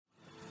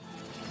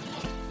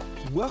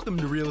Welcome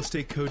to Real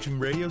Estate Coaching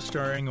Radio,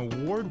 starring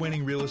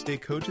award-winning real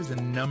estate coaches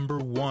and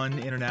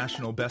 #1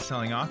 international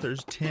best-selling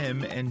authors,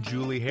 Tim and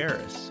Julie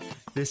Harris.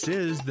 This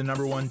is the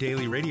 #1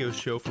 daily radio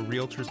show for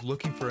realtors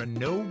looking for a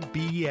no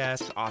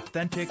BS,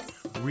 authentic,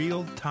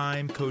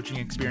 real-time coaching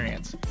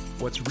experience.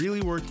 What's really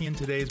working in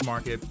today's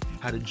market,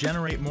 how to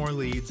generate more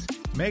leads,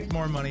 make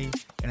more money,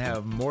 and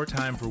have more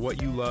time for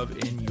what you love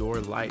in your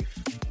life.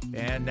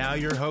 And now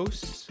your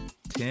hosts,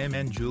 Tim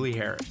and Julie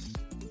Harris.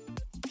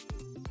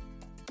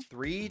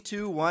 3,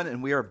 2, 1,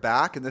 and we are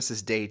back, and this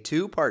is day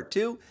 2, part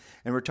 2,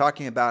 and we're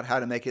talking about how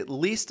to make at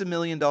least $1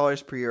 million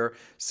per year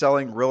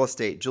selling real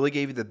estate. Julie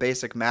gave you the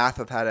basic math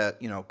of how to,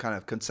 kind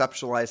of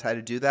conceptualize how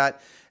to do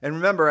that. And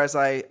remember, as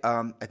I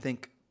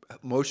think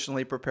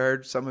emotionally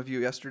prepared some of you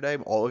yesterday,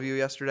 all of you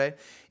yesterday,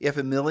 if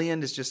 $1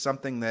 million is just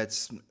something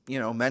that's,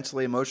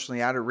 mentally,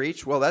 emotionally out of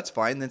reach, well, that's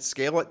fine. Then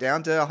scale it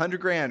down to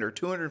 $100,000 or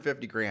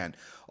 $250,000.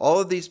 All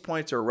of these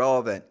points are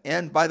relevant.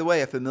 And by the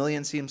way, if $1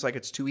 million seems like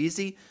it's too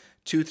easy,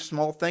 too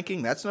small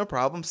thinking, that's no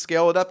problem.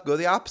 Scale it up, go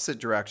the opposite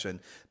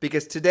direction.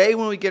 Because today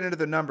when we get into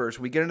the numbers,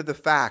 we get into the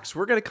facts,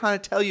 we're going to kind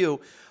of tell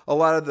you a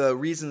lot of the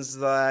reasons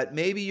that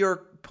maybe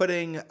you're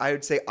putting, I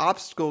would say,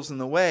 obstacles in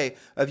the way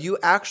of you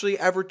actually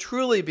ever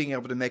truly being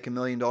able to make $1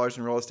 million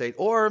in real estate,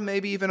 or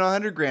maybe even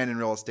 $100,000 in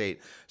real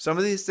estate. Some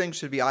of these things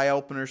should be eye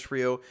openers for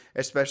you,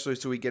 especially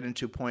as we get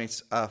into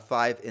points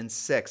 5 and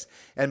 6.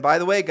 And by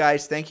the way,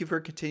 guys, thank you for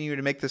continuing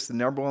to make this the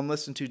 #1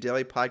 listened to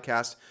daily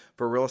podcast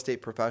for real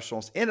estate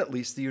professionals in at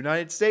least the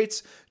United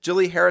States.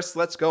 Julie Harris,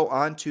 let's go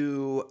on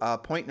to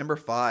point number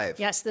 5.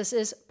 Yes, this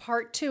is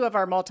part 2 of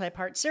our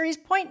multi-part series.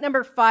 Point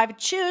number 5,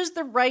 choose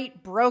the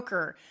right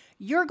broker.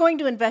 You're going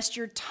to invest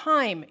your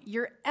time,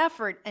 your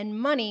effort, and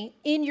money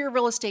in your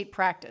real estate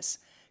practice.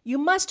 You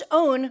must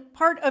own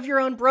part of your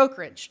own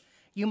brokerage.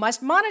 You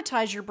must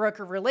monetize your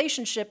broker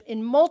relationship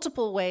in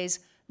multiple ways,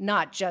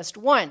 not just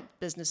one.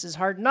 Business is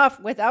hard enough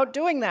without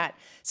doing that.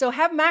 So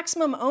have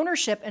maximum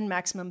ownership and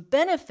maximum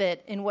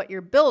benefit in what you're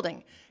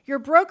building. Your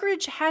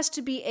brokerage has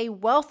to be a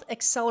wealth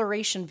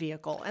acceleration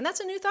vehicle. And that's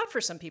a new thought for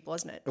some people,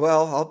 isn't it?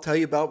 Well, I'll tell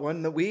you about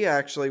one that we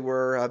actually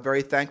were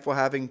very thankful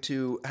having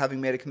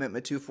made a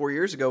commitment to 4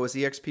 years ago was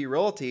eXp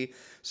Realty.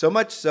 So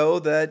much so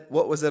that,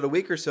 a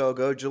week or so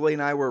ago, Julie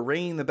and I were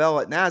ringing the bell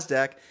at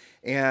NASDAQ,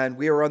 and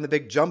we were on the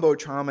big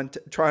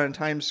Jumbotron in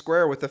Times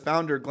Square with the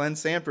founder, Glenn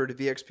Sanford of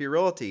eXp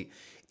Realty.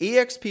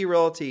 eXp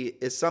Realty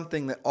is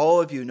something that all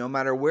of you, no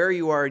matter where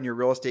you are in your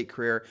real estate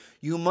career,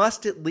 you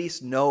must at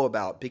least know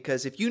about.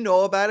 Because if you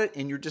know about it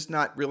and you're just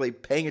not really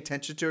paying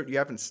attention to it, you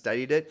haven't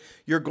studied it,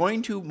 you're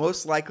going to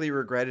most likely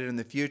regret it in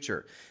the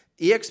future.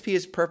 eXp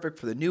is perfect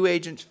for the new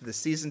agent, for the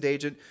seasoned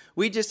agent.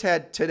 We just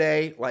had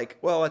today,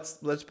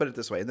 let's put it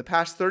this way. In the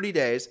past 30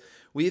 days,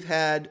 we've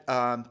had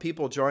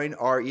people join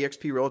our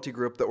eXp Realty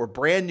group that were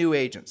brand new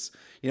agents.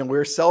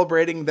 We're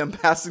celebrating them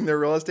passing their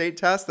real estate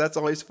test. That's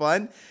always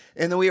fun.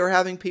 And then we were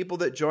having people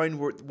that joined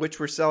which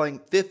were selling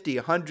 50,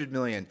 100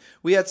 million.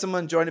 We had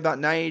someone join about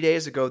 90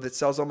 days ago that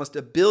sells almost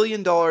 $1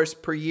 billion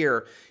per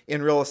year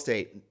in real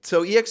estate.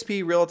 So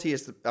eXp Realty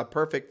is a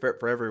perfect fit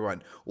for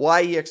everyone.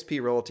 Why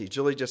eXp Realty?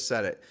 Julie just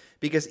said it.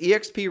 Because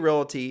eXp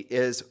Realty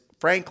is,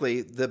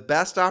 frankly, the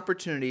best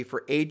opportunity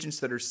for agents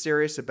that are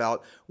serious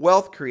about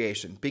wealth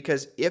creation.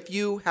 Because if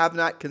you have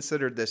not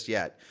considered this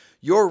yet,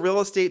 your real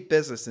estate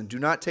business, and do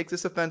not take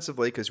this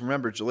offensively, because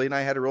remember, Julie and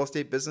I had a real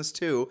estate business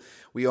too.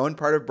 We own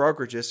part of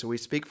brokerages, so we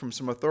speak from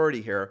some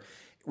authority here.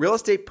 Real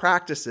estate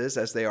practices,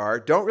 as they are,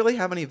 don't really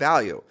have any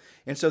value.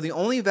 And so the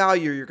only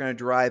value you're going to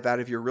derive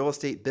out of your real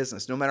estate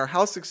business, no matter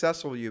how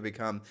successful you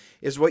become,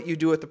 is what you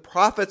do with the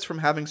profits from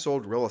having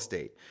sold real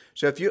estate.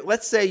 So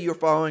let's say you're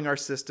following our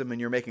system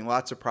and you're making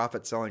lots of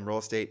profit selling real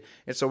estate.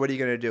 And so what are you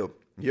going to do?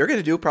 You're going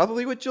to do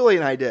probably what Julie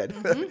and I did.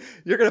 Mm-hmm.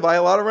 You're going to buy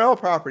a lot of rental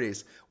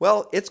properties.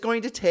 Well, it's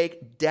going to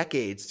take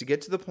decades to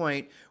get to the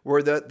point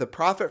where the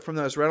profit from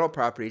those rental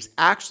properties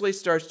actually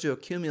starts to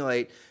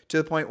accumulate to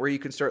the point where you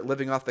can start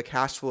living off the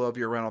cash flow of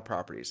your rental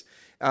properties.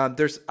 I'll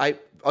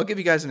give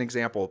you guys an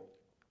example.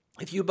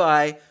 If you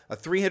buy a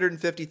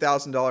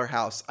 $350,000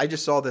 house, I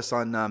just saw this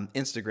on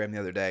Instagram the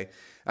other day.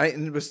 I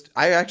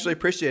actually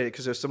appreciate it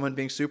because there's someone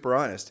being super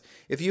honest.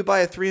 If you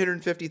buy a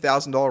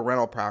 $350,000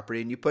 rental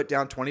property and you put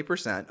down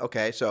 20%,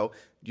 okay, so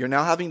you're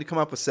now having to come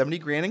up with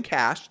 $70,000 in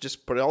cash.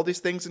 Just put all these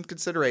things in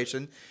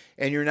consideration,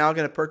 and you're now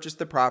going to purchase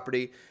the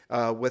property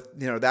with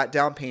that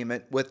down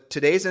payment with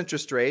today's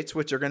interest rates,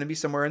 which are going to be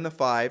somewhere in the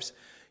 5s.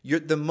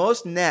 The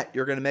most net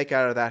you're going to make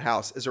out of that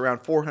house is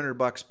around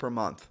 $400 per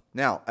month.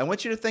 Now, I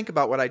want you to think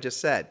about what I just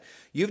said.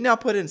 You've now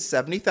put in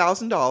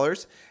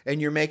 $70,000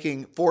 and you're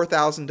making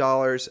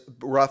 $4,000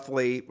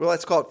 roughly, well,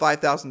 let's call it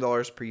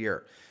 $5,000 per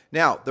year.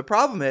 Now, the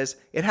problem is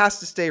it has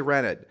to stay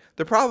rented.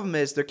 The problem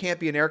is there can't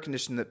be an air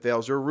conditioner that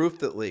fails or a roof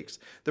that leaks.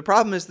 The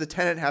problem is the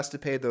tenant has to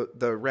pay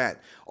the rent.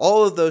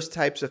 All of those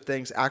types of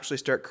things actually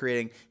start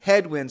creating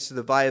headwinds to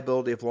the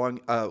viability of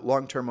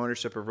long-term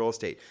ownership of real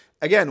estate.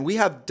 again, we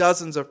have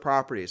dozens of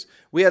properties.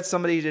 We had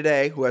somebody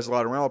today who has a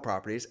lot of rental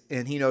properties,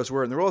 and he knows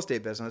we're in the real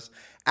estate business,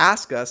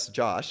 ask us,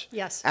 Josh,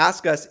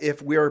 ask us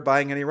if we were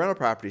buying any rental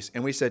properties.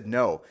 And we said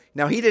no.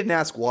 Now, he didn't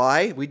ask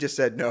why. We just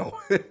said no.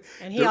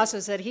 And he also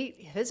said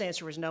his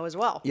answer was no as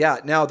well. Yeah.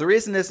 Now, the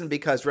reason isn't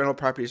because rental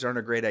properties aren't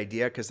a great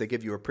idea because they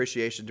give you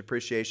appreciation,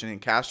 depreciation,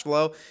 and cash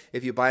flow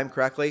if you buy them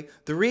correctly.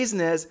 The reason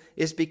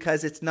is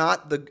because it's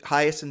not the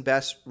highest and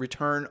best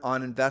return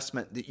on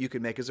investment that you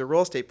can make as a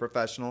real estate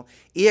professional.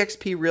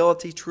 eXp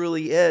Realty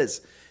truly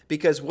is.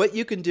 Because what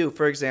you can do,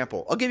 for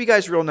example, I'll give you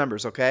guys real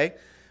numbers, okay?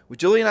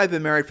 Julie and I have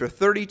been married for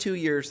 32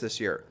 years this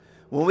year.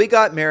 When we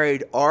got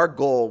married, our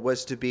goal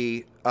was to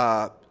be,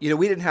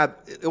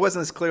 it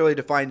wasn't as clearly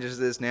defined as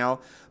it is now,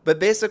 but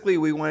basically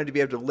we wanted to be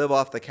able to live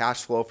off the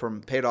cash flow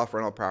from paid off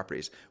rental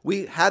properties.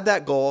 We had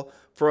that goal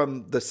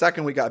from the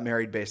second we got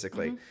married,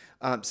 basically.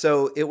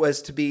 So it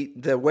was to be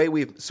the way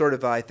we've sort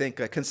of, I think,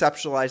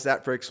 conceptualized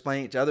that for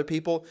explaining it to other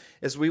people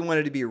is we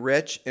wanted to be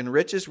rich, and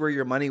rich is where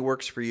your money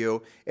works for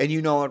you, and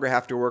you no longer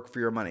have to work for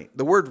your money.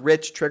 The word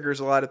rich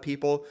triggers a lot of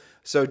people,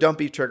 so don't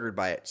be triggered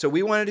by it. So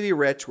we wanted to be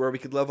rich where we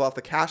could live off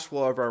the cash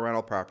flow of our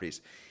rental properties.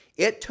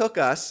 It took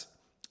us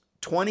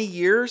 20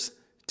 years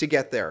to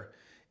get there.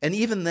 And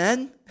even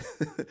then,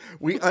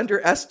 we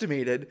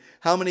underestimated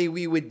how many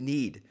we would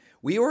need.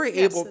 We were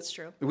able. Yes, that's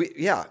true.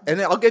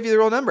 And I'll give you the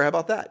real number. How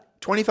about that?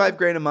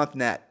 $25,000 a month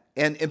net.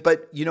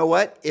 But you know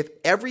what? If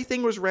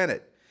everything was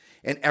rented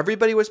and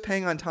everybody was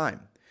paying on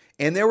time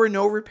and there were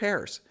no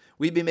repairs,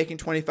 we'd be making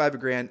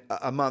 $25,000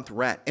 a month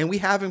rent. And we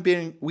have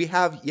been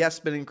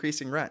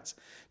increasing rents.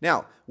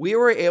 Now, we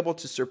were able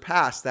to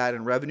surpass that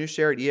in revenue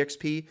share at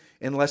eXp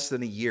in less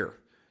than a year.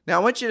 Now,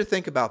 I want you to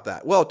think about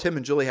that. Well, Tim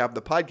and Julie have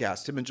the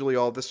podcast. Tim and Julie,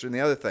 all this and the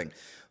other thing.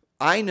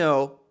 I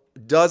know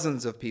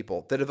dozens of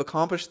people that have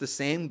accomplished the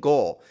same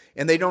goal,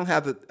 and they don't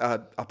have a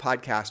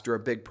podcast or a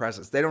big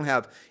presence. They don't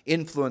have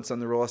influence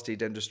on the real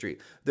estate industry.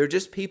 They're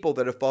just people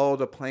that have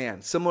followed a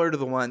plan similar to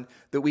the one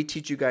that we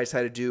teach you guys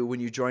how to do when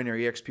you join our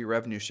eXp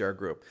Revenue Share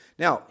group.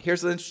 Now,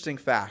 here's an interesting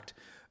fact.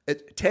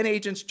 10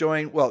 agents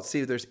join. Well,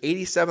 see, there's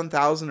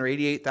 87,000 or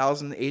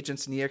 88,000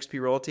 agents in eXp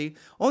Realty.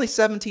 Only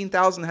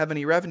 17,000 have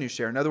any revenue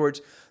share. In other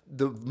words,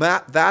 the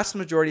vast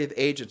majority of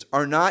agents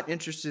are not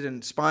interested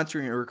in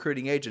sponsoring or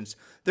recruiting agents.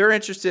 They're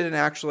interested in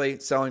actually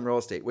selling real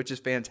estate, which is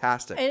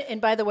fantastic. And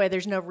by the way,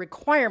 there's no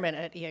requirement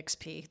at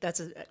eXp. That's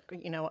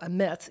a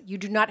myth. You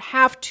do not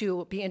have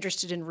to be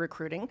interested in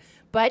recruiting,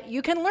 but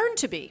you can learn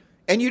to be.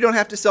 And you don't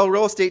have to sell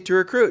real estate to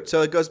recruit,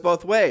 so it goes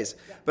both ways.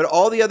 Yeah. But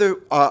all the other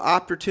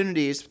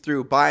opportunities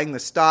through buying the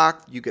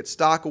stock, you get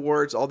stock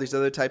awards, all these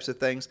other types of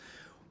things.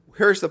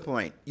 Here's the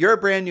point. You're a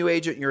brand new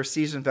agent. You're a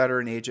seasoned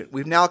veteran agent.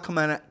 We've now come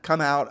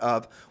out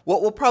of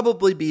what will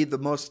probably be the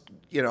most,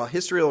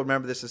 history will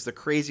remember this as the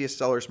craziest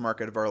seller's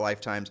market of our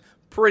lifetimes.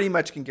 Pretty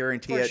much can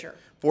guarantee it.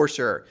 For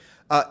sure.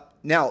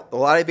 Now, a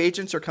lot of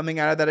agents are coming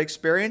out of that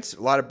experience,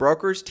 a lot of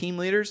brokers, team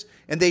leaders,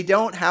 and they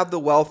don't have the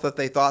wealth that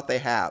they thought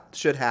they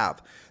should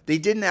have. They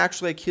didn't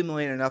actually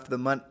accumulate enough of the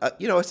money,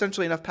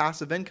 essentially enough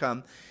passive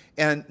income,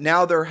 and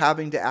now they're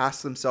having to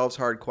ask themselves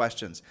hard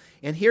questions.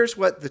 And here's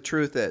what the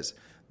truth is.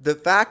 The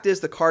fact is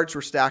the cards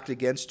were stacked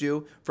against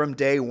you from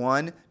day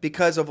one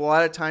because of a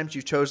lot of times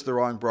you chose the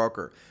wrong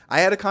broker.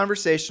 I had a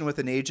conversation with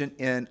an agent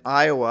in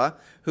Iowa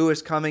who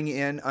is coming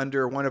in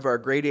under one of our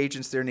great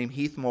agents there named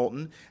Heath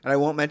Moulton, and I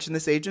won't mention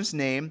this agent's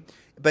name,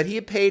 but he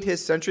had paid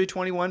his Century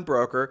 21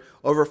 broker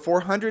over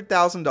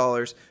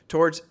 $400,000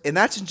 towards, and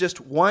that's in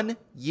just 1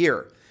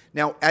 year.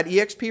 Now, at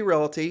eXp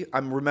Realty,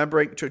 I'm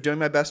doing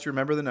my best to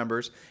remember the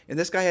numbers, and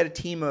this guy had a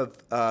team of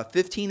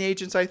 15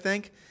 agents, I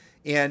think,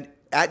 and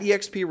at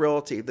eXp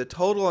Realty, the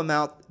total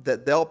amount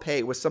that they'll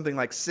pay was something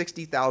like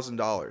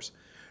 $60,000.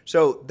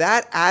 So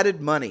that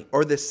added money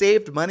or the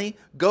saved money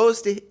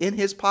goes in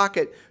his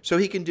pocket so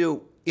he can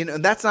do,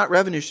 and that's not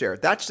revenue share.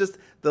 That's just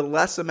the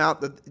less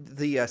amount,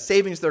 the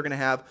savings they're going to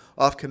have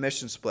off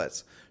commission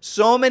splits.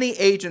 So many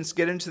agents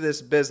get into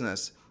this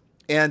business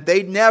and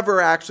they never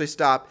actually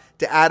stop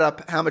to add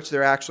up how much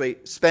they're actually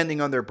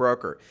spending on their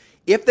broker.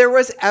 If there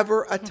was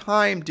ever a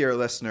time, dear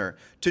listener,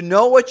 to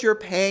know what you're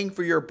paying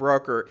for your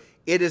broker,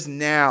 it is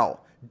now.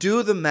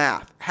 Do the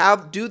math.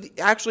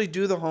 Actually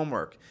do the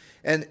homework.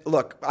 And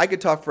look, I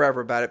could talk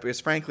forever about it because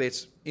frankly,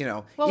 it's,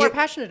 Well, we're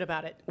passionate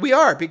about it. We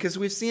are, because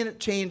we've seen it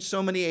change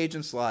so many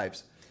agents'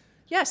 lives.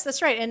 Yes,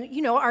 that's right.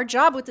 And, our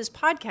job with this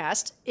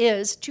podcast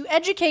is to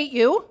educate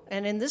you.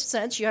 And in this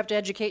sense, you have to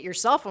educate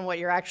yourself on what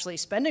you're actually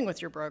spending with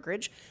your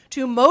brokerage,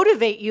 to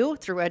motivate you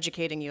through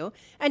educating you,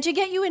 and to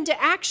get you into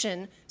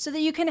action so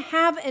that you can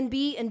have and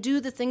be and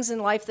do the things in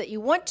life that you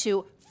want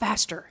to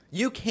faster.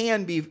 You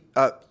can be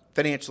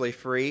financially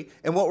free.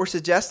 And what we're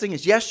suggesting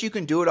is, yes, you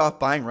can do it off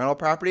buying rental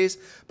properties,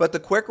 but the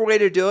quicker way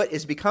to do it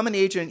is become an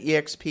agent at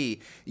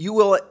eXp. You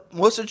will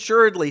most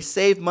assuredly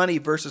save money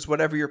versus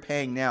whatever you're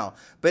paying now.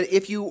 But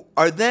if you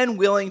are then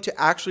willing to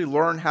actually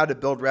learn how to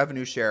build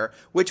revenue share,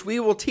 which we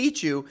will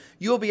teach you,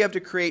 you'll be able to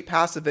create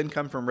passive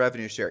income from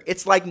revenue share.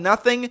 It's like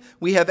nothing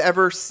we have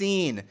ever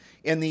seen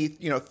in the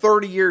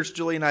 30 years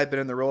Julie and I have been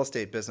in the real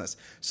estate business.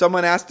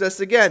 Someone asked us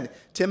again,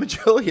 Tim and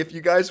Julie, if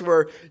you guys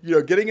were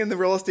getting in the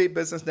real estate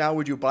business now,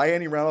 would you buy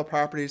any rental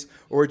properties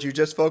or would you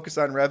just focus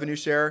on revenue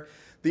share?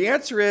 The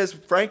answer is,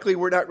 frankly,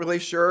 we're not really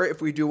sure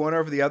if we do one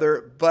over the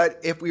other, but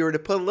if we were to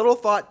put a little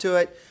thought to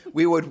it,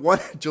 we would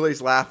want,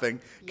 Julie's laughing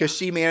because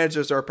she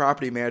manages our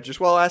property managers.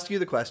 Well, I'll ask you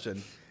the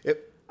question.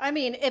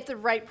 If the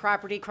right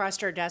property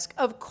crossed our desk,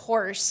 of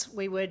course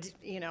we would,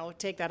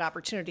 take that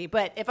opportunity.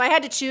 But if I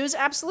had to choose,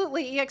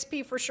 absolutely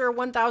EXP for sure,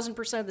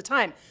 1,000% of the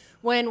time.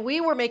 When we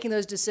were making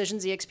those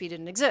decisions, EXP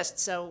didn't exist,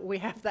 so we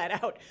have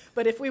that out.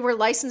 But if we were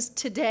licensed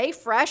today,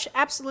 fresh,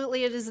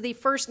 absolutely it is the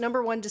first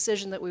number one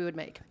decision that we would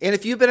make. And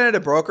if you've been at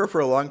a broker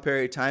for a long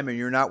period of time and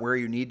you're not where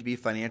you need to be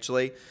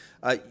financially,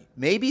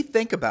 maybe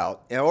think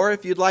about, or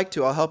if you'd like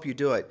to, I'll help you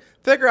do it.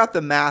 Figure out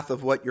the math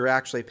of what you're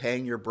actually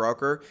paying your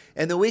broker,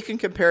 and then we can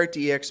compare it to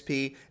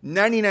EXP.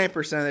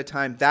 99% of the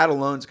time, that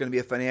alone is going to be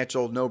a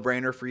financial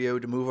no-brainer for you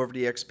to move over to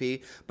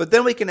EXP. But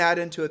then we can add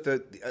into it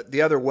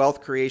the other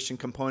wealth creation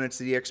components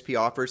that EXP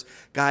offers.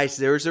 Guys,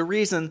 there's a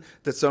reason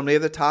that so many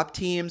of the top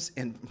teams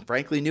and,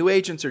 frankly, new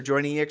agents are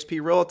joining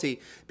EXP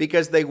Realty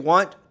because they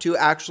want to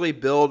actually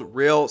build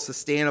real,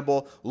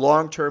 sustainable,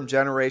 long-term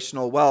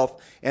generational wealth.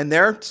 And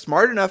they're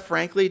smart enough,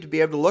 frankly, to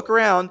be able to look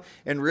around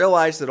and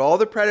realize that all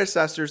the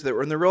predecessors that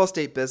were in the real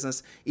estate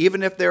business,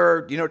 even if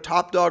they're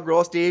top dog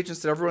real estate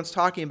agents that everyone's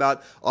talking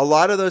about, a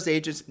lot of those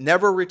agents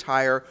never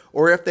retire,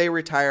 or if they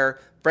retire,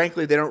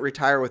 frankly, they don't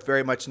retire with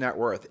very much net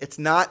worth. It's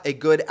not a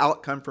good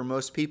outcome for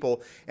most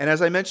people. And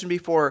as I mentioned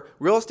before,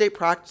 real estate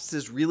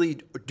practices really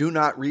do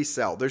not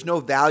resell. There's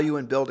no value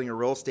in building a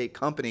real estate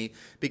company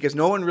because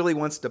no one really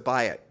wants to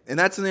buy it. And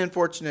that's an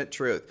unfortunate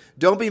truth.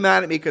 Don't be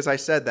mad at me because I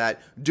said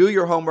that. Do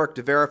your homework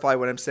to verify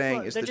what I'm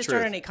saying is the truth. There just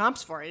aren't any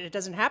comps for it. It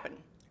doesn't happen.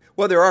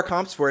 Well, there are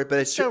comps for it, but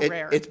it's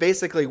rare. It's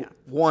basically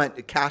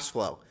cash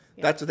flow.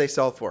 Yeah. That's what they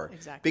sell for.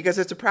 Exactly. Because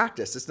it's a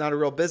practice. It's not a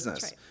real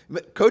business. That's right.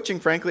 But coaching,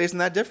 frankly, isn't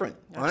that different,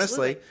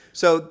 honestly.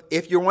 So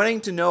if you're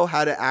wanting to know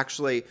how to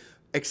actually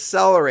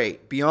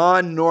accelerate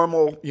beyond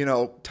normal,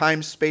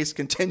 time-space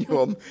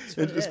continuum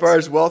as far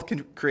as wealth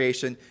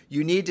creation,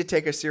 you need to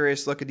take a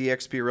serious look at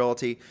EXP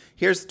Realty.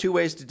 Here's 2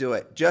 ways to do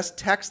it. Just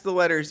text the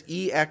letters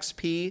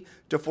EXP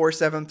to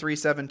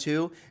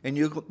 47372, and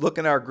you look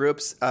at our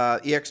group's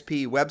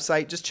EXP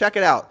website. Just check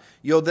it out.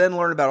 You'll then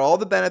learn about all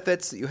the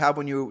benefits that you have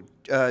when you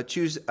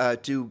choose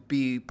to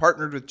be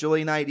partnered with Julie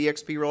and I at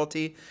EXP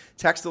Realty.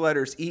 Text the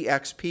letters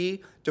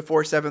EXP to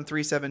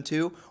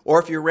 47372. Or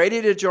if you're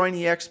ready to join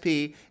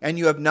EXP and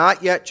you have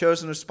not yet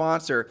chosen a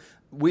sponsor,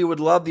 we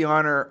would love the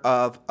honor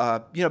of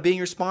being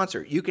your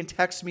sponsor. You can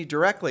text me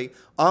directly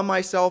on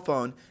my cell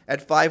phone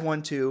at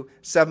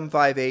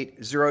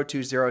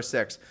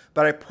 512-758-0206.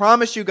 But I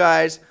promise you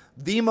guys,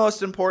 the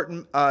most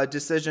important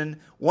decision,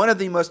 one of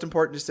the most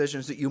important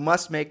decisions that you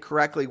must make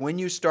correctly when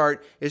you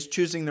start is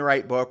choosing the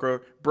right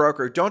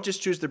broker. Don't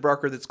just choose the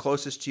broker that's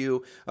closest to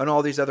you and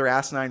all these other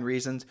asinine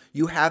reasons.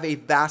 You have a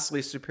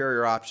vastly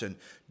superior option.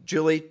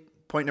 Julie,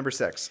 point number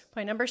 6.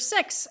 Point number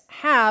 6,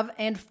 have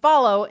and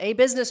follow a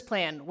business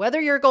plan.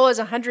 Whether your goal is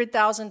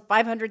 100,000,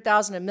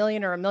 500,000, $1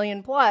 million, or $1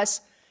 million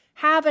plus,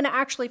 have and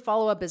actually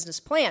follow a business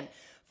plan.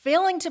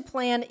 Failing to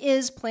plan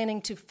is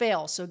planning to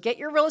fail. So get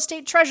your real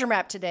estate treasure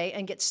map today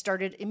and get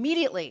started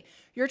immediately.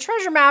 Your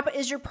treasure map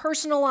is your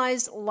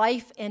personalized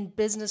life and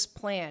business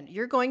plan.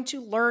 You're going to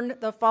learn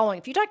the following.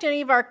 If you talk to any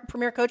of our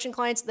Premier Coaching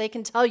clients, they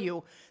can tell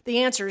you the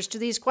answers to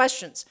these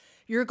questions.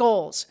 Your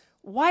goals.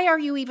 Why are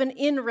you even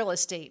in real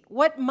estate?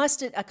 What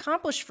must it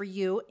accomplish for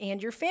you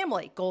and your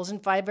family? Goals in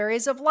 5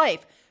 areas of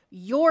life.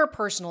 Your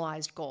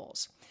personalized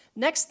goals.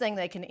 Next thing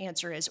they can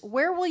answer is,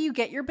 where will you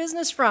get your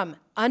business from?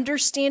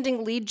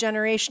 Understanding lead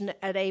generation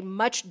at a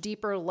much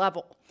deeper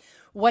level.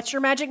 What's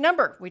your magic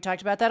number? We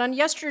talked about that on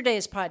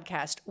yesterday's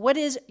podcast. What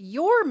is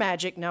your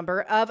magic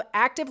number of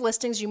active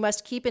listings you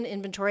must keep in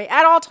inventory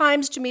at all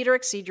times to meet or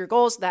exceed your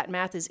goals? That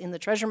math is in the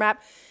treasure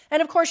map.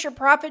 And of course, your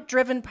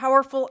profit-driven,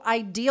 powerful,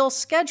 ideal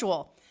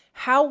schedule.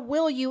 How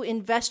will you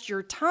invest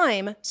your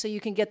time so you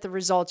can get the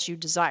results you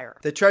desire?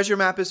 The treasure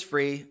map is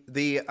free.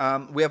 We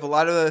have a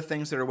lot of other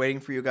things that are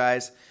waiting for you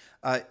guys.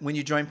 When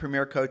you join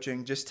Premier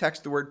Coaching, just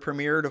text the word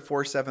Premier to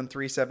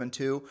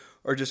 47372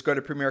 or just go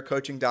to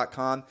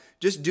premiercoaching.com.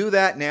 Just do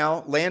that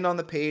now. Land on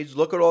the page.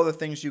 Look at all the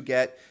things you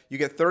get. You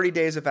get 30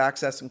 days of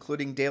access,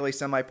 including daily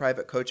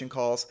semi-private coaching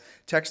calls.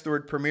 Text the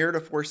word Premier to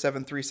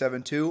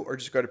 47372 or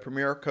just go to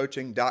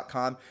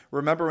premiercoaching.com.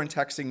 Remember, when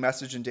texting,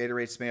 message and data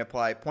rates may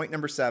apply. Point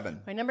number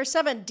 7. Point number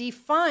 7,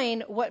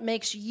 define what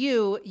makes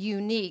you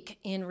unique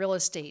in real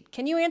estate.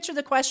 Can you answer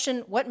the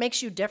question, what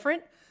makes you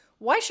different?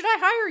 Why should I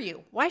hire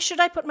you? Why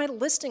should I put my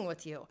listing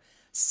with you?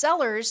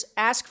 Sellers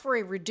ask for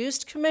a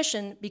reduced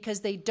commission because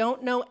they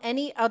don't know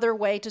any other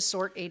way to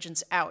sort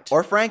agents out.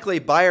 Or frankly,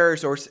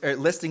 buyers or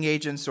listing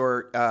agents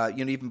or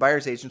even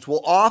buyer's agents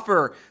will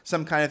offer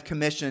some kind of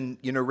commission,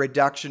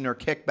 reduction or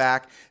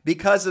kickback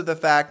because of the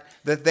fact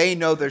that they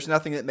know there's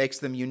nothing that makes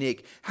them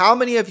unique. How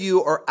many of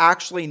you are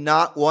actually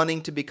not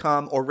wanting to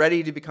become or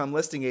ready to become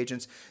listing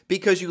agents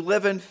because you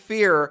live in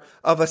fear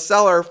of a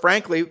seller,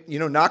 frankly,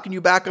 knocking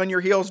you back on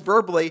your heels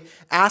verbally,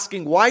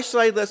 asking, why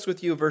should I list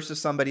with you versus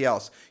somebody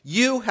else?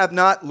 You have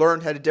not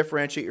learned how to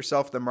differentiate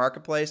yourself in the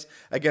marketplace.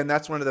 Again,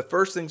 that's one of the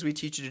first things we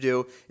teach you to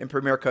do in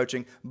Premier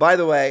Coaching. By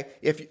the way,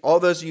 if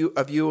all those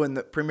of you in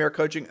the Premier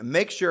Coaching,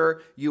 make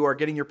sure you are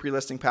getting your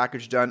pre-listing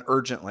package done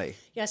urgently.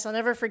 Yes, I'll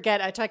never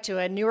forget. I talked to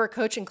a newer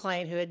coaching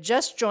client who had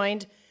just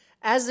joined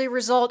as a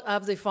result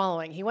of the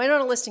following. He went on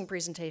a listing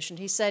presentation.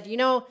 He said,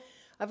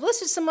 I've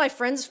listed some of my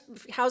friends'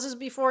 houses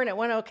before and it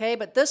went okay,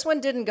 but this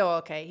one didn't go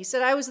okay. He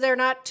said, I was there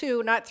not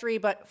 2, not 3,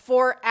 but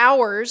 4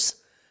 hours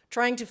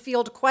trying to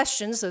field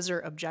questions. Those are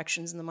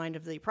objections in the mind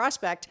of the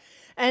prospect.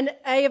 And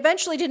I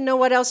eventually didn't know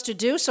what else to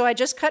do, so I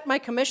just cut my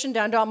commission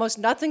down to almost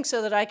nothing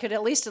so that I could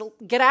at least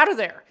get out of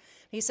there.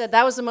 He said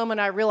that was the moment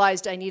I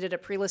realized I needed a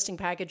pre-listing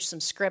package, some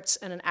scripts,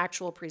 and an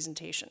actual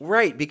presentation.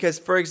 Right, because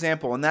for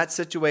example, in that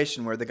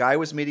situation where the guy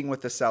was meeting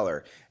with the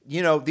seller,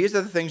 these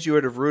are the things he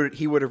would have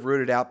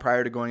rooted out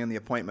prior to going on the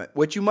appointment.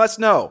 What you must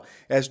know,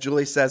 as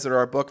Julie says in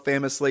our book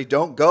famously,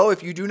 don't go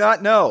if you do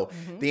not know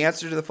the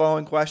answer to the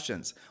following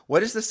questions.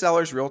 What is the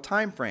seller's real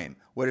time frame?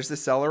 What does the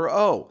seller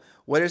owe?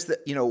 What is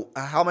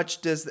how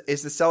much is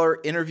the seller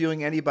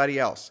interviewing anybody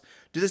else?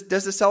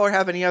 Does the seller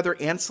have any other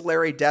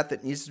ancillary debt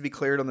that needs to be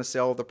cleared on the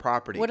sale of the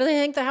property? What do they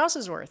think the house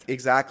is worth?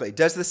 Exactly.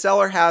 Does the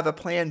seller have a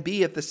plan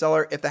B if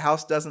the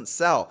house doesn't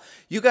sell?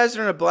 You guys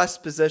are in a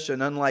blessed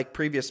position, unlike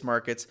previous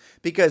markets,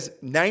 because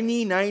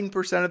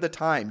 99% of the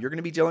time you're going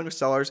to be dealing with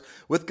sellers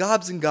with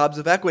gobs and gobs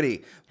of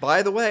equity.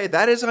 By the way,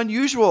 that is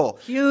unusual.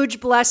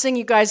 Huge blessing.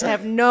 You guys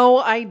have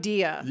no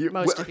idea,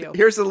 most of you.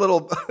 Here's a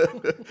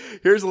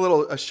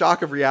little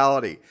shock of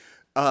reality.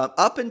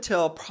 Up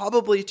until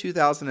probably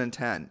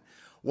 2010.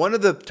 One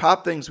of the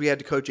top things we had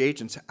to coach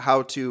agents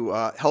how to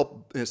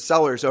help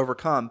sellers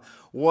overcome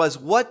was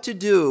what to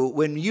do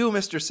when you,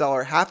 Mr.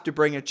 Seller, have to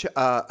bring a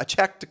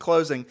check to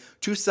closing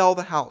to sell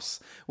the house.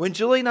 When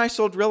Julie and I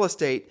sold real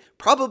estate,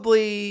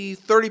 probably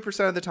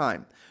 30% of the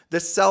time, the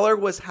seller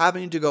was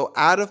having to go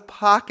out of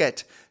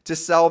pocket to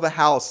sell the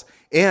house.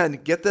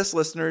 And get this,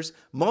 listeners,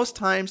 most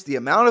times the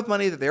amount of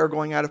money that they were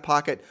going out of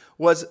pocket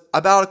was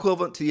about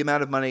equivalent to the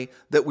amount of money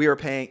that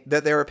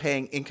they were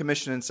paying in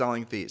commission and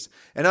selling fees.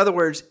 In other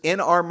words, in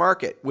our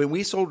market, when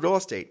we sold real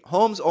estate,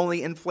 homes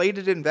only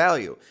inflated in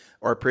value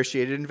or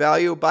appreciated in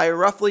value by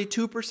roughly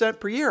 2%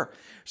 per year.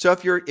 So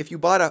if you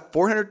bought a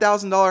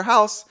 $400,000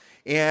 house,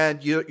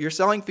 and your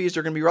selling fees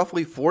are going to be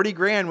roughly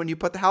 $40,000 when you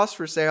put the house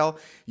for sale,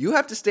 you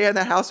have to stay in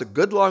that house a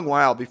good long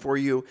while before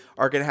you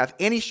are going to have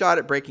any shot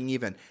at breaking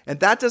even. And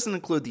that doesn't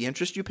include the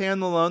interest you pay on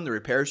the loan, the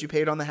repairs you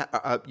paid on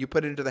you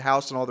put into the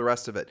house, and all the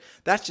rest of it.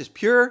 That's just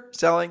pure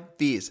selling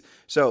fees.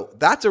 So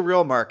that's a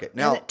real market.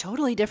 Now, and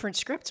totally different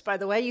scripts, by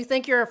the way. You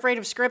think you're afraid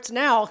of scripts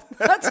now.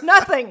 That's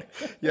nothing.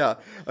 Yeah.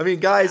 I mean,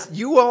 guys,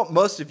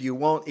 most of you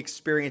won't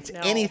experience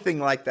anything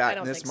like that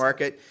in this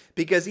market. So.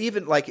 Because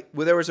even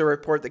there was a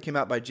report that came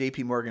out by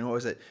JP Morgan, what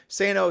was it?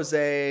 San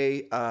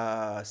Jose,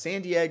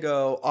 San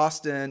Diego,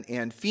 Austin,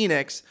 and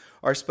Phoenix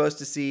are supposed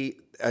to see,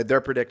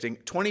 they're predicting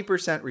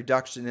 20%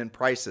 reduction in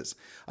prices.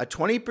 A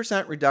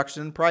 20%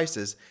 reduction in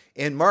prices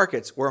in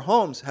markets where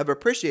homes have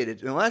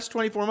appreciated in the last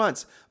 24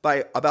 months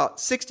by about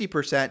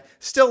 60%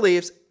 still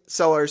leaves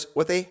sellers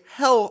with a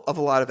hell of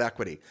a lot of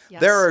equity.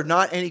 Yes. There are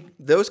not any,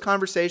 those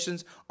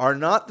conversations are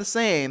not the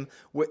same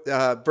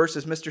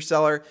versus Mr.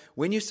 Seller.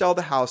 When you sell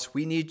the house,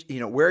 we need,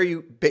 where are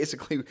you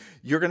basically,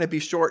 you're going to be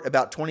short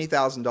about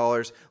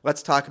 $20,000.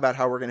 Let's talk about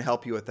how we're going to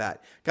help you with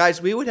that.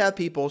 Guys, we would have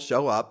people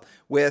show up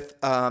with,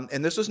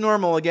 and this is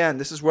normal again,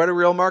 this is what a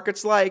real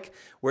market's like,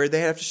 where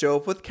they have to show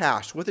up with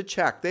cash, with a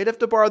check. They'd have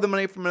to borrow the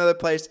money from another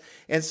place,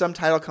 and some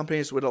title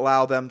companies would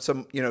allow them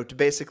to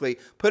basically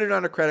put it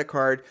on a credit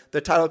card.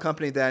 The title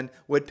company then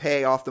would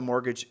pay off the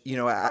mortgage,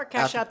 or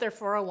cash out their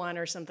 401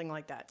 or something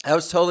like that. That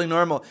was totally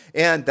normal.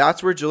 And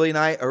that's where Julie and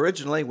I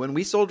originally, when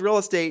we sold real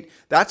estate,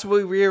 that's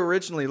where we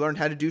originally learned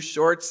how to do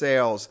short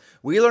sales.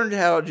 We learned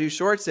how to do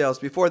short sales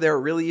before they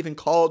were really even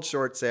called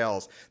short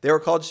sales. They were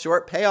called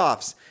short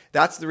payoffs.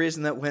 That's the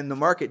reason that when the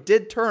market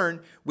did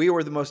turn, we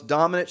were the most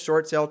dominant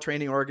short sale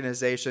training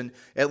organization,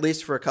 at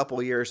least for a couple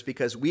of years,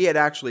 because we had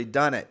actually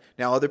done it.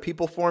 Now, other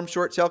people formed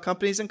short sale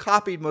companies and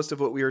copied most of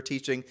what we were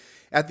teaching.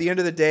 At the end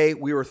of the day,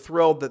 we were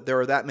thrilled that there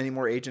were that many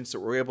more agents that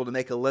were able to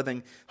make a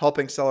living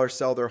helping sellers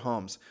sell their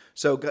homes.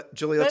 So,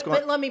 Julie, let's go on.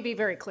 But let me be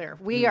very clear.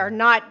 We are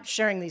not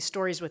sharing these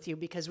stories with you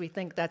because we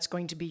think that's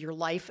going to be your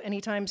life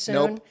anytime soon.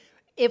 Nope.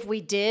 If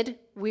we did,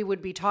 we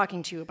would be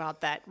talking to you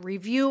about that.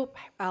 Review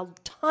a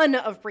ton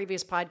of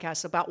previous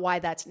podcasts about why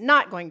that's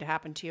not going to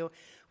happen to you.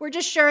 We're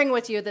just sharing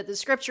with you that the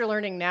scripts you're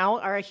learning now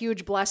are a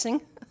huge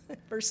blessing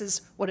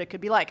versus what it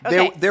could be like.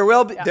 Okay. There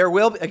will be,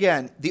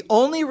 again, the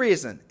only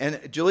reason, and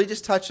Julie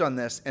just touched on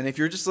this, and if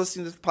you're just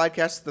listening to the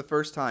podcast for the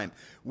first time,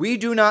 we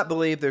do not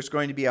believe there's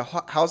going to be a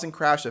housing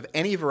crash of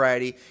any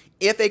variety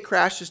if a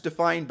crash is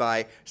defined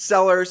by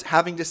sellers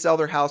having to sell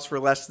their house for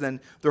less than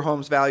their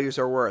home's values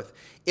are worth.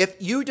 If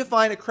you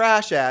define a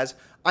crash as,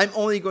 I'm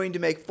only going to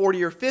make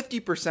 40 or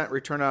 50%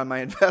 return on my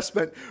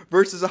investment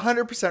versus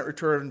 100%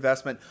 return on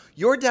investment,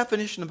 your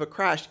definition of a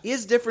crash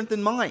is different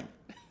than mine.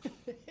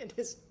 It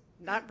is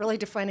not really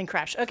defining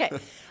crash. Okay.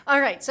 All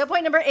right. So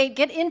point number 8,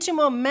 get into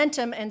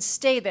momentum and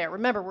stay there.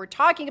 Remember, we're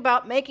talking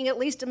about making at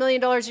least $1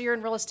 million a year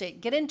in real estate.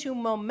 Get into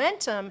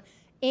momentum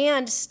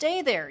and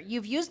stay there.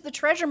 You've used the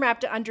treasure map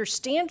to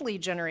understand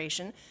lead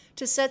generation,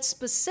 to set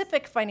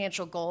specific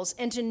financial goals,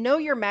 and to know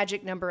your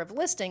magic number of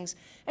listings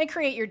and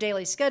create your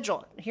daily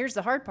schedule. Here's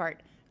the hard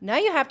part. Now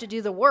you have to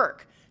do the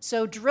work.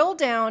 So drill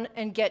down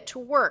and get to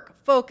work.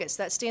 Focus.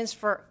 That stands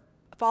for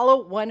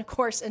follow one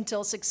course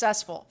until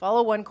successful.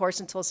 Follow one course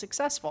until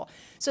successful.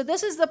 So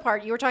this is the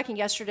part, you were talking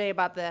yesterday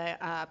about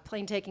the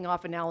plane taking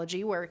off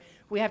analogy where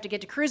we have to get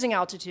to cruising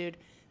altitude.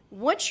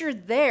 Once you're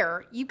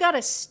there, you've got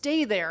to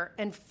stay there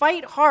and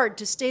fight hard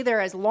to stay there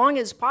as long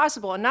as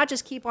possible and not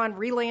just keep on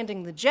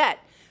relanding the jet.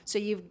 So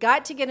you've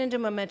got to get into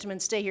momentum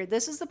and stay here.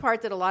 This is the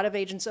part that a lot of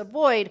agents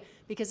avoid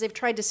because they've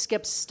tried to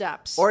skip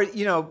steps. Or,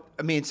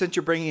 since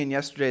you're bringing in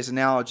yesterday's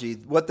analogy,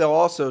 what they'll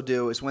also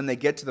do is when they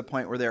get to the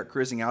point where they're at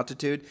cruising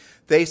altitude,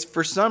 they,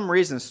 for some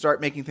reason,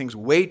 start making things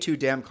way too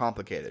damn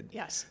complicated.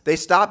 Yes. They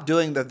stop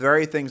doing the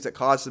very things that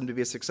caused them to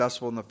be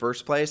successful in the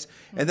first place.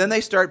 Mm-hmm. And then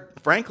they start,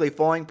 frankly,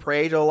 falling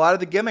prey to a lot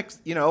of the gimmicks,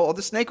 all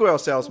the snake oil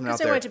salesmen out there.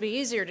 Because they want it to be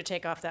easier to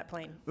take off that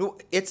plane.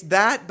 It's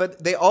that,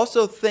 but they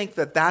also think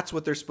that that's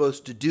what they're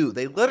supposed to do.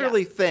 They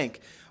literally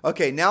think,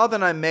 okay, now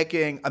that I'm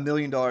making $1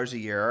 million a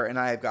year and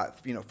I've got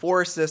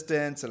 4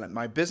 assistants and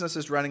my business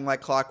is running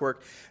like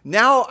clockwork,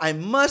 now it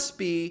must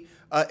be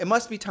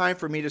time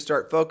for me to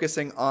start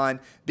focusing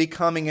on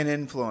becoming an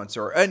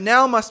influencer. And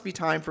now must be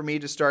time for me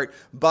to start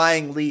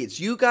buying leads.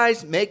 You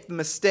guys make the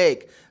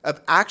mistake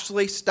of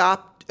actually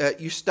stop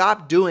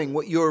doing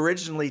what you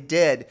originally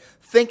did,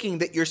 thinking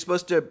that you're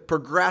supposed to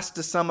progress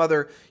to some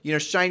other,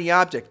 shiny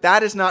object.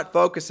 That is not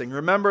focusing.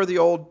 Remember the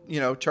old,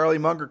 Charlie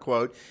Munger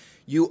quote,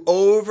 you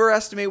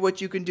overestimate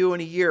what you can do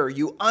in a year.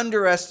 You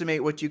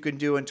underestimate what you can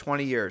do in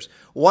 20 years.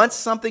 Once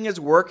something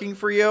is working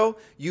for you,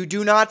 you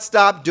do not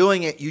stop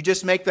doing it. You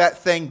just make that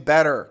thing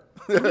better.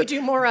 You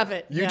do more of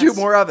it. You do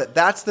more of it.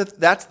 That's the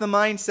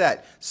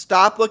mindset.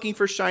 Stop looking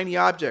for shiny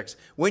objects.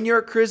 When you're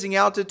at cruising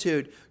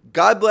altitude,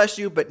 God bless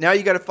you, but now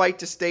you got to fight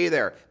to stay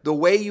there. The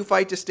way you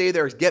fight to stay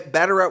there is get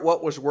better at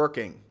what was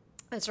working.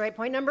 That's right.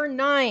 Point number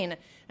 9,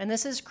 and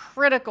this is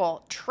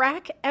critical.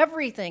 Track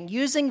everything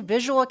using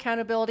visual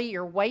accountability,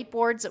 your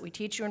whiteboards that we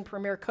teach you in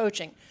Premier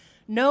Coaching.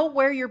 Know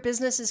where your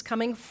business is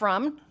coming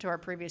from, to our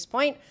previous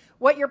point,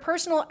 what your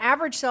personal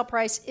average sale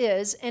price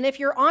is, and if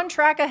you're on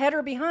track, ahead,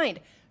 or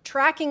behind.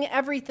 Tracking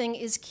everything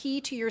is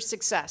key to your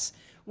success.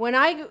 When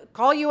I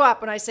call you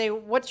up and I say,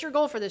 what's your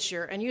goal for this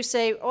year? And you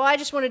say, I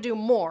just want to do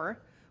more.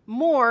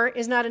 More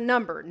is not a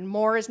number, and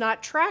more is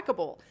not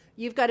trackable.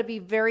 You've got to be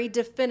very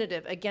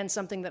definitive. Again,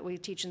 something that we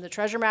teach in the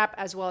Treasure Map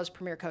as well as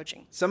Premier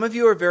Coaching. Some of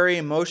you are very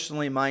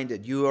emotionally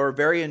minded. You are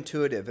very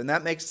intuitive, and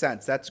that makes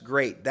sense. That's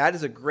great. That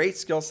is a great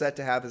skill set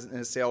to have in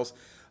a sales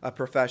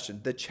profession.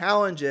 The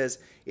challenge is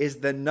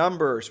the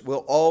numbers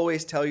will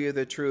always tell you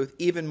the truth,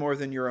 even more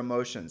than your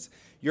emotions.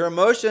 Your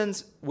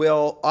emotions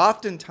will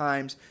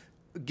oftentimes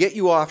get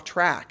you off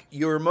track.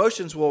 Your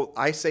emotions will,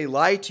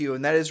 lie to you,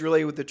 and that is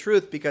really with the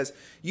truth, because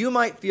you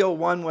might feel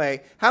one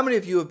way. How many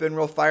of you have been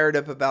real fired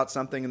up about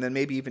something and then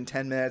maybe even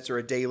 10 minutes or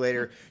a day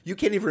later, you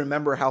can't even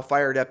remember how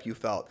fired up you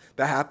felt?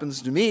 That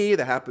happens to me.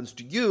 That happens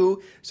to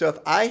you. So if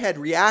I had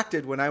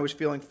reacted when I was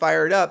feeling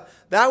fired up,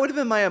 that would have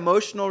been my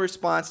emotional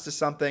response to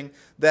something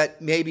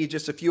that maybe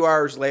just a few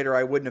hours later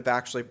I wouldn't have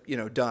actually,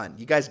 done.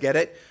 You guys get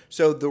it?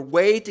 So the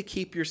way to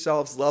keep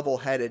yourselves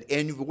level-headed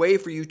and the way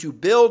for you to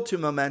build to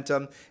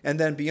momentum and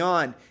then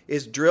beyond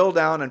is drill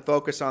down and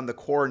focus on the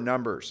core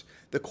numbers.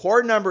 The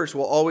core numbers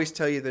will always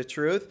tell you the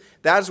truth.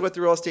 That is what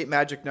the Real Estate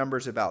Magic Number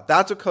is about.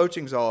 That's what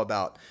coaching is all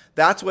about.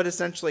 That's what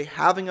essentially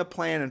having a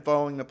plan and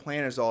following the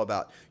plan is all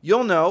about.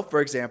 You'll know,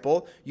 for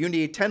example, you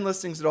need 10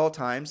 listings at all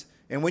times.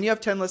 And when you have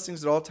 10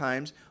 listings at all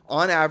times,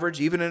 on average,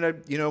 even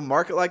in a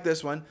market like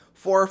this one,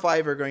 4 or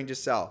 5 are going to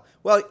sell.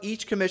 Well,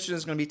 each commission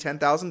is going to be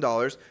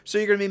 $10,000, so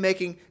you're going to be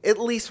making at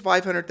least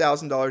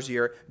 $500,000 a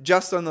year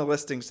just on the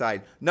listing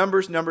side.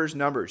 Numbers, numbers,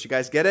 numbers. You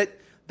guys get it?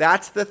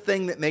 That's the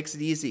thing that makes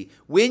it easy.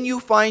 When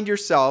you find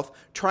yourself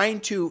trying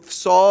to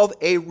solve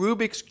a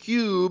Rubik's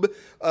Cube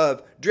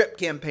of drip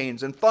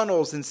campaigns and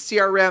funnels and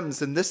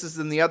CRMs and this is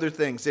and the other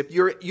things, if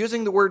you're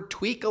using the word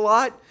tweak a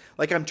lot,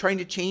 like I'm trying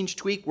to change,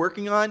 tweak,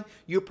 working on,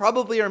 you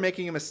probably are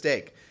making a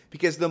mistake.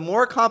 Because the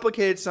more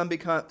complicated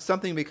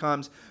something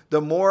becomes,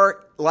 the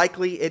more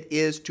likely it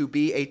is to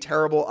be a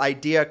terrible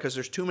idea because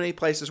there's too many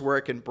places where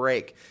it can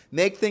break.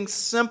 Make things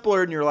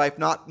simpler in your life,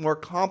 not more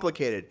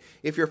complicated.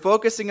 If you're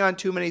focusing on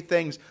too many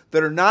things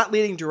that are not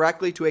leading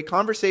directly to a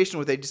conversation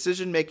with a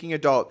decision-making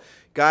adult,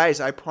 guys,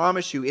 I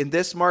promise you, in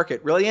this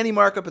market, really any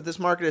market, but this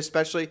market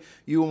especially,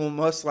 you will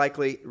most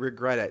likely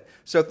regret it.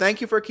 So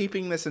thank you for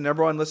keeping this the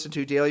number one listened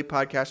to daily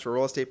podcast for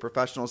real estate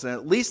professionals in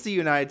at least the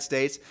United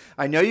States.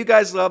 I know you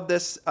guys love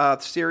this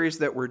series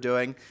that we're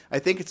doing. I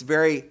think it's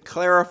very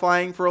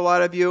clarifying for a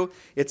lot of you.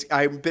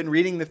 I've been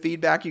reading the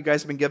feedback you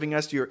guys have been giving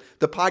us. The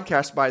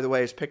podcast, by the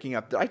way, is picking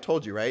up. I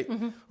told you, right?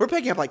 Mm-hmm. We're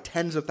picking up like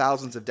tens of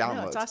thousands of downloads.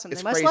 No, it's awesome.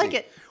 It's they must crazy. like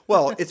it.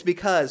 Well, it's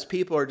because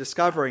people are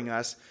discovering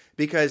us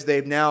because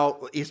they've now,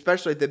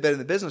 especially if they've been in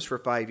the business for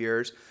 5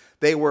 years,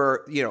 they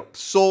were,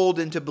 sold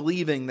into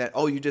believing that,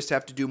 you just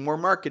have to do more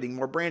marketing,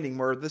 more branding,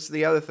 more this,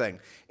 the other thing.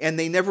 And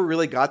they never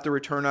really got the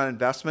return on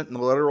investment in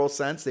the literal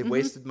sense. They've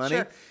wasted money.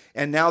 Sure.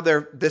 And now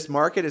this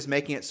market is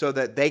making it so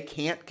that they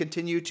can't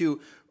continue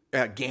to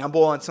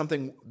gamble on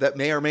something that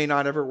may or may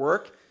not ever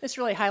work. It's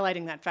really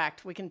highlighting that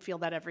fact. We can feel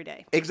that every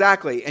day.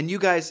 Exactly. And you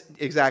guys,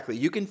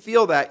 you can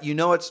feel that. You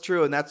know it's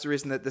true. And that's the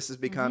reason that this has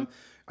become,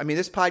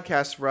 this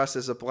podcast for us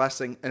is a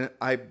blessing. And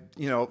I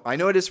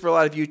know it is for a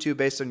lot of you too,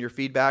 based on your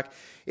feedback.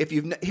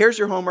 Here's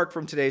your homework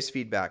from today's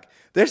feedback.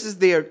 This is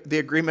the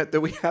agreement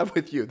that we have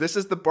with you. This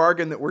is the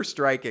bargain that we're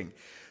striking.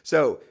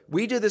 So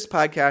we do this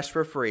podcast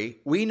for free.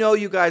 We know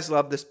you guys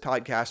love this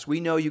podcast. We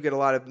know you get a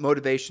lot of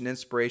motivation,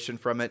 inspiration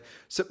from it.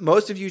 So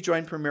most of you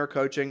join Premier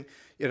Coaching.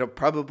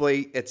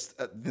 Probably it's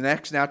the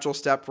next natural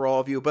step for all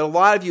of you. But a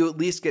lot of you at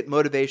least get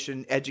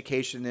motivation,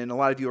 education, and a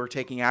lot of you are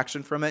taking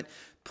action from it.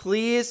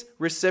 Please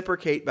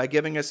reciprocate by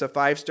giving us a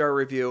 5-star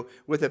review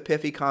with a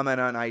pithy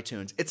comment on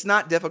iTunes. It's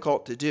not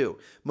difficult to do.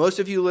 Most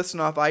of you listen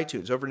off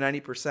iTunes, over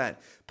 90%.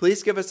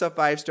 Please give us a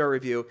 5-star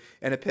review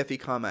and a pithy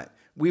comment.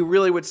 We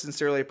really would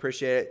sincerely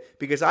appreciate it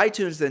because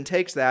iTunes then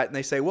takes that and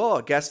they say, well,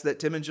 I guess that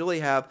Tim and Julie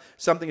have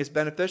something that's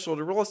beneficial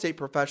to real estate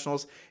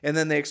professionals, and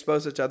then they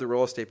expose it to other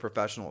real estate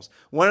professionals.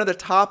 One of the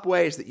top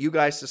ways that you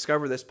guys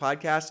discover this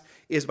podcast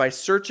is by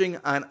searching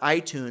on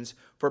iTunes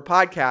for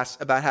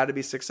podcasts about how to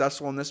be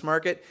successful in this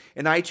market,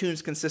 and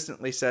iTunes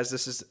consistently says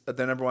this is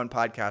the number one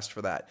podcast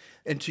for that.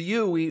 And to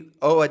you, we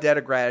owe a debt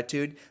of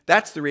gratitude.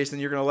 That's the reason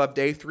you're going to love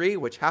day 3,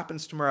 which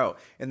happens tomorrow.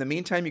 In the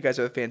meantime, you guys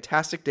have a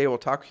fantastic day. We'll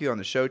talk to you on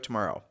the show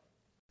tomorrow.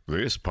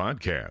 This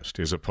podcast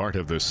is a part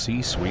of the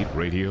C-Suite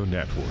Radio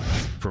Network.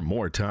 For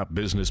more top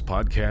business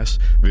podcasts,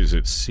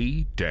 visit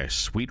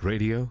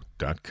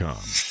c-suiteradio.com.